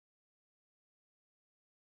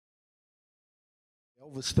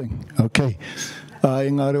Elvis thing, okay. E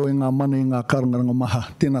ngā reo e ngā mane e ngā karangaranga maha,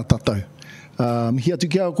 tēnā tātou. Mihi atu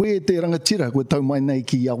kia koe Te Rangatira, koe tau mai nei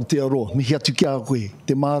ki Aotearoa. Mihi atu kia koe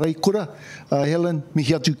Te Mārei kura, Helen,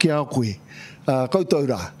 mihi atu kia koe. Koutou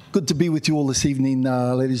rā. Good to be with you all this evening,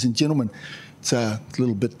 ladies and gentlemen. It's a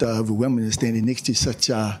little bit overwhelming standing next to such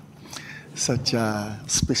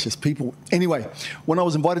specious people. Anyway, when I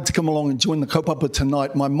was invited to come along and join the kaupapa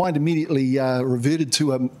tonight, my mind immediately reverted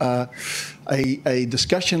to a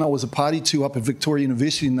discussion I was a party to up at Victoria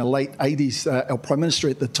University in the late 80s. Our Prime Minister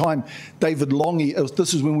at the time, David Longy,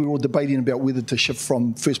 this is when we were all debating about whether to shift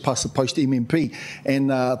from first past the post to MMP, and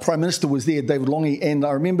Prime Minister was there, David Longy, and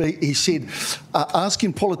I remember he said,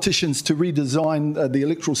 asking politicians to redesign the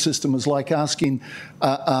electoral system is like asking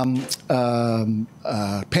panel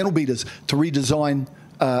beaters to redesign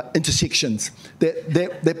intersections.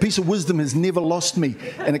 That piece of wisdom has never lost me,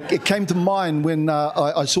 and it came to mind when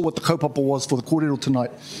I saw what the kaupapa was for the kōrero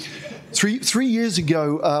tonight. Three years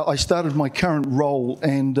ago, I started my current role,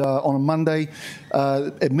 and on a Monday,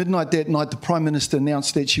 at midnight that night, the Prime Minister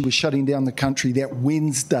announced that she was shutting down the country that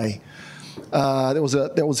Wednesday. That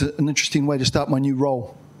was an interesting way to start my new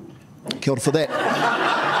role. Kia ora for that.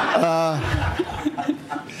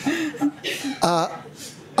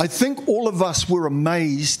 I think all of us were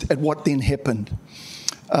amazed at what then happened.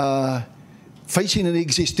 Facing an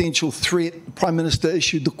existential threat, the Prime Minister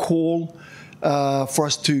issued the call for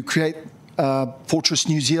us to create Fortress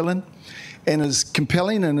New Zealand, and as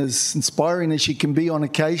compelling and as inspiring as she can be on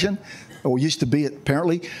occasion, or used to be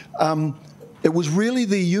apparently, it was really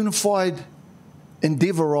the unified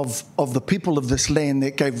endeavour of the people of this land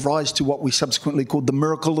that gave rise to what we subsequently called the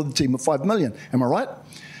miracle of the team of 5 million. Am I right?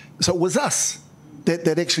 So it was us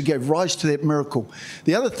that actually gave rise to that miracle.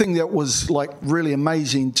 The other thing that was like really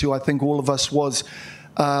amazing to I think all of us was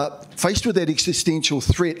faced with that existential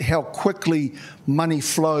threat, how quickly money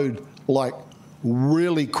flowed, like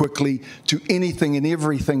really quickly, to anything and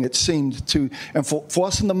everything it seemed to. And for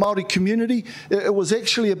us in the Māori community, it was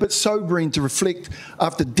actually a bit sobering to reflect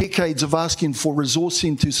after decades of asking for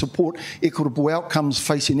resourcing to support equitable outcomes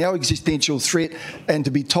facing our existential threat, and to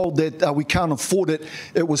be told that we can't afford it.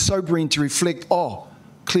 It was sobering to reflect,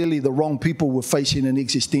 clearly the wrong people were facing an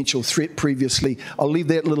existential threat previously. I'll leave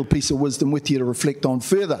that little piece of wisdom with you to reflect on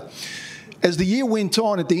further. As the year went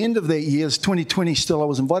on, at the end of that year, 2020 still, I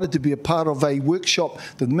was invited to be a part of a workshop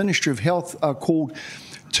that the Ministry of Health called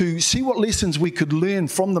to see what lessons we could learn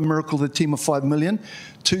from the miracle of the team of 5 million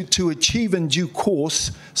to achieve in due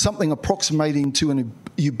course something approximating to an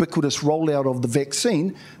ubiquitous rollout of the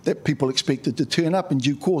vaccine that people expected to turn up in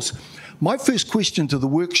due course. My first question to the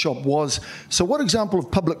workshop was, so what example of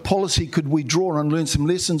public policy could we draw and learn some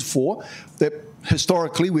lessons for that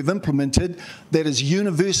historically we've implemented that is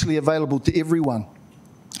universally available to everyone?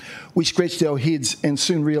 We scratched our heads and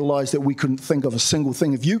soon realised that we couldn't think of a single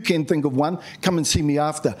thing. If you can think of one, come and see me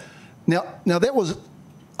after. Now I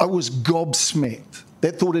was gobsmacked.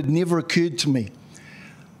 That thought had never occurred to me.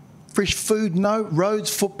 Fresh food, no.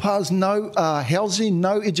 Roads, footpaths, no. Housing,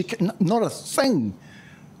 no. Education, not a thing.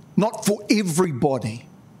 Not for everybody.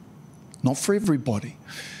 Not for everybody.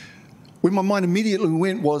 Where my mind immediately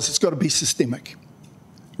went was, it's got to be systemic,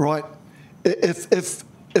 right?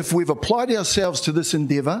 If we've applied ourselves to this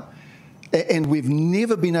endeavour and we've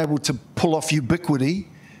never been able to pull off ubiquity,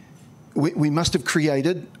 we must have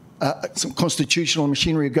created some constitutional and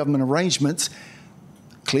machinery of government arrangements,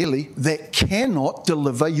 clearly, that cannot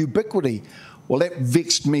deliver ubiquity. Well, that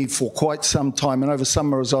vexed me for quite some time, and over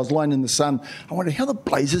summer as I was lying in the sun, I wondered, how the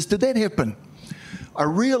blazes did that happen? I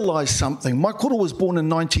realised something. My koro was born in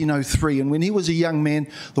 1903, and when he was a young man,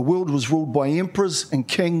 the world was ruled by emperors and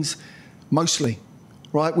kings, mostly.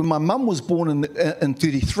 Right? When my mum was born in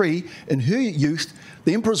 33, in her youth,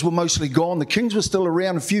 the emperors were mostly gone, the kings were still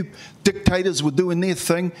around, a few dictators were doing their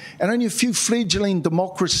thing, and only a few fledgling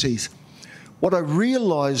democracies. What I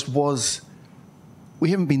realised was,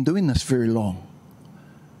 we haven't been doing this very long.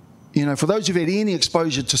 You know, for those who've had any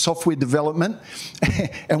exposure to software development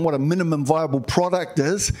and what a minimum viable product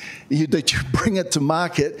is, that you bring it to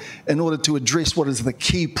market in order to address what is the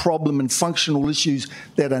key problem and functional issues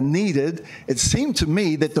that are needed, it seemed to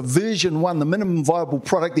me that the version 1, the minimum viable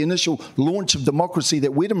product, the initial launch of democracy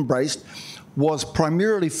that we'd embraced, was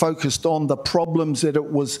primarily focused on the problems that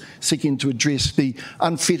it was seeking to address, the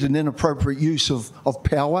unfettered and inappropriate use of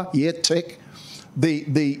power, tech,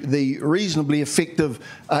 the reasonably effective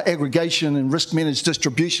aggregation and risk-managed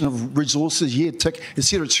distribution of resources, tick, et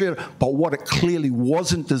cetera, but what it clearly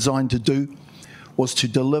wasn't designed to do was to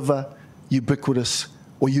deliver ubiquitous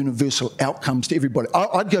or universal outcomes to everybody.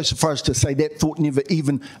 I'd go so far as to say that thought never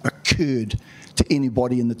even occurred to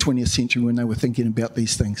anybody in the 20th century when they were thinking about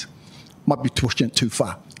these things. Might be pushing it too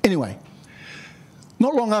far. Anyway,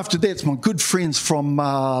 not long after that, it's my good friends from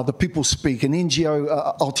the People Speak, an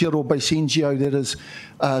NGO, Aotearoa-based NGO that is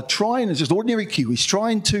trying, as just ordinary Kiwis,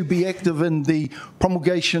 trying to be active in the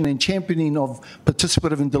promulgation and championing of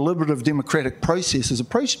participative and deliberative democratic processes,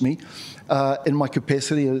 approached me in my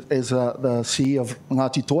capacity as the CEO of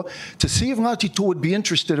Ngāti Toa to see if Ngāti Toa would be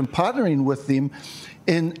interested in partnering with them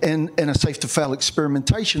in a safe-to-fail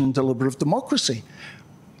experimentation in deliberative democracy.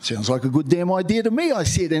 Sounds like a good damn idea to me, I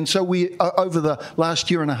said. And so we, over the last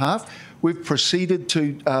year and a half, we've proceeded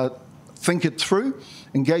to think it through,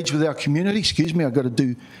 engage with our community. Excuse me, I've got to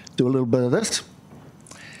do a little bit of this.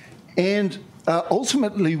 And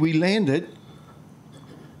ultimately, we landed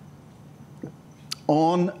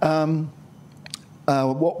on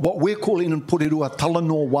what we're calling in Porirua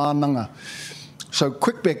Talanoa Wānanga. So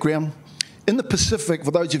quick background. In the Pacific, for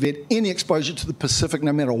those of you who had any exposure to the Pacific,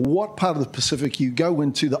 no matter what part of the Pacific you go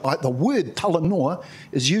into, the word talanoa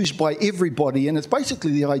is used by everybody, and it's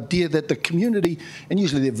basically the idea that the community, and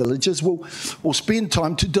usually their villages, will spend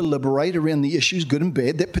time to deliberate around the issues, good and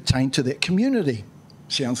bad, that pertain to that community.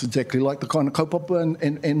 Sounds exactly like the kind of kaupapa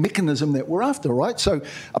and mechanism that we're after, right? So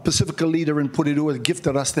a Pacifica leader in Porirua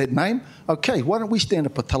gifted us that name. Okay, why don't we stand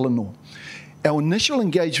up a talanoa? Our initial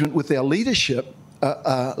engagement with our leadership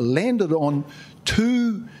landed on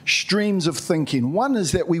two streams of thinking. One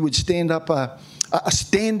is that we would stand up a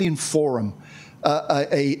standing forum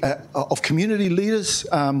of community leaders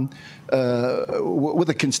with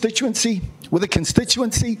a constituency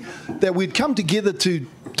that we'd come together to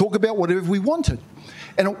talk about whatever we wanted.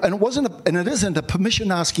 And it isn't a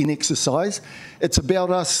permission-asking exercise. It's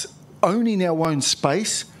about us owning our own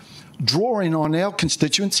space, drawing on our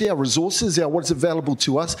constituency, our resources, what's available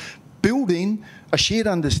to us, building a shared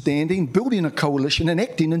understanding, building a coalition, and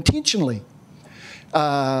acting intentionally.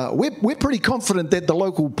 We're pretty confident that the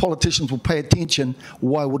local politicians will pay attention.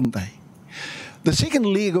 Why wouldn't they? The second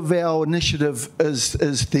leg of our initiative is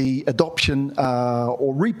the adoption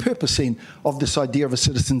or repurposing of this idea of a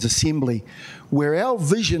citizens' assembly, where our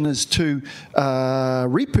vision is to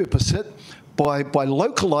repurpose it by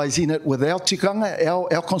localising it with our tikanga,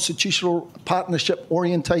 our constitutional partnership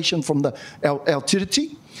orientation from our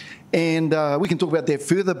tiriti. And we can talk about that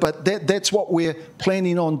further, but that's what we're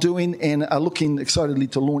planning on doing and are looking excitedly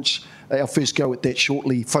to launch our first go at that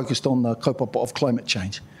shortly, focused on the kaupapa of climate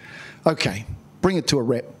change. Okay, bring it to a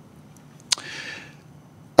wrap.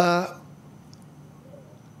 I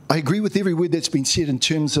agree with every word that's been said in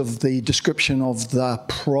terms of the description of the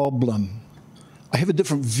problem. I have a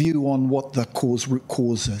different view on what the root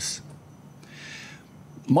cause is.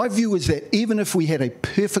 My view is that even if we had a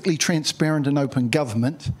perfectly transparent and open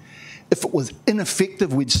government, if it was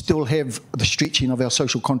ineffective, we'd still have the stretching of our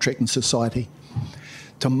social contract in society.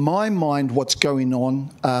 To my mind, what's going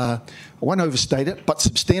on, I won't overstate it, but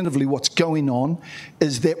substantively what's going on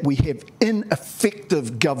is that we have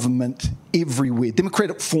ineffective government everywhere,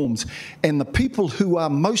 democratic forms, and the people who are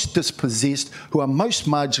most dispossessed, who are most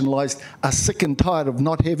marginalised, are sick and tired of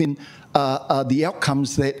not having the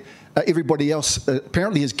outcomes that everybody else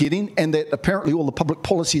apparently is getting, and that apparently all the public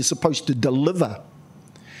policy is supposed to deliver.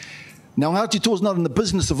 Now, Ngāti Toa is not in the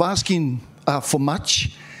business of asking for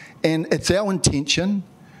much, and it's our intention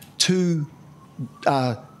to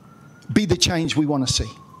be the change we want to see.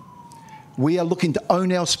 We are looking to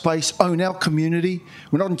own our space, own our community.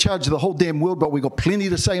 We're not in charge of the whole damn world, but we've got plenty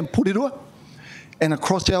to say in Porirua and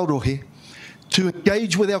across Aotearoa, to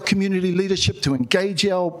engage with our community leadership, to engage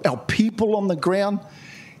our people on the ground,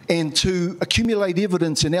 and to accumulate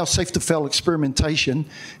evidence in our safe-to-fail experimentation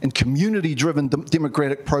and community-driven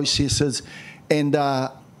democratic processes. And I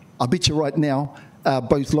bet you right now,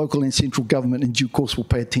 both local and central government in due course will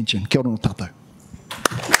pay attention. Kia ora tātou.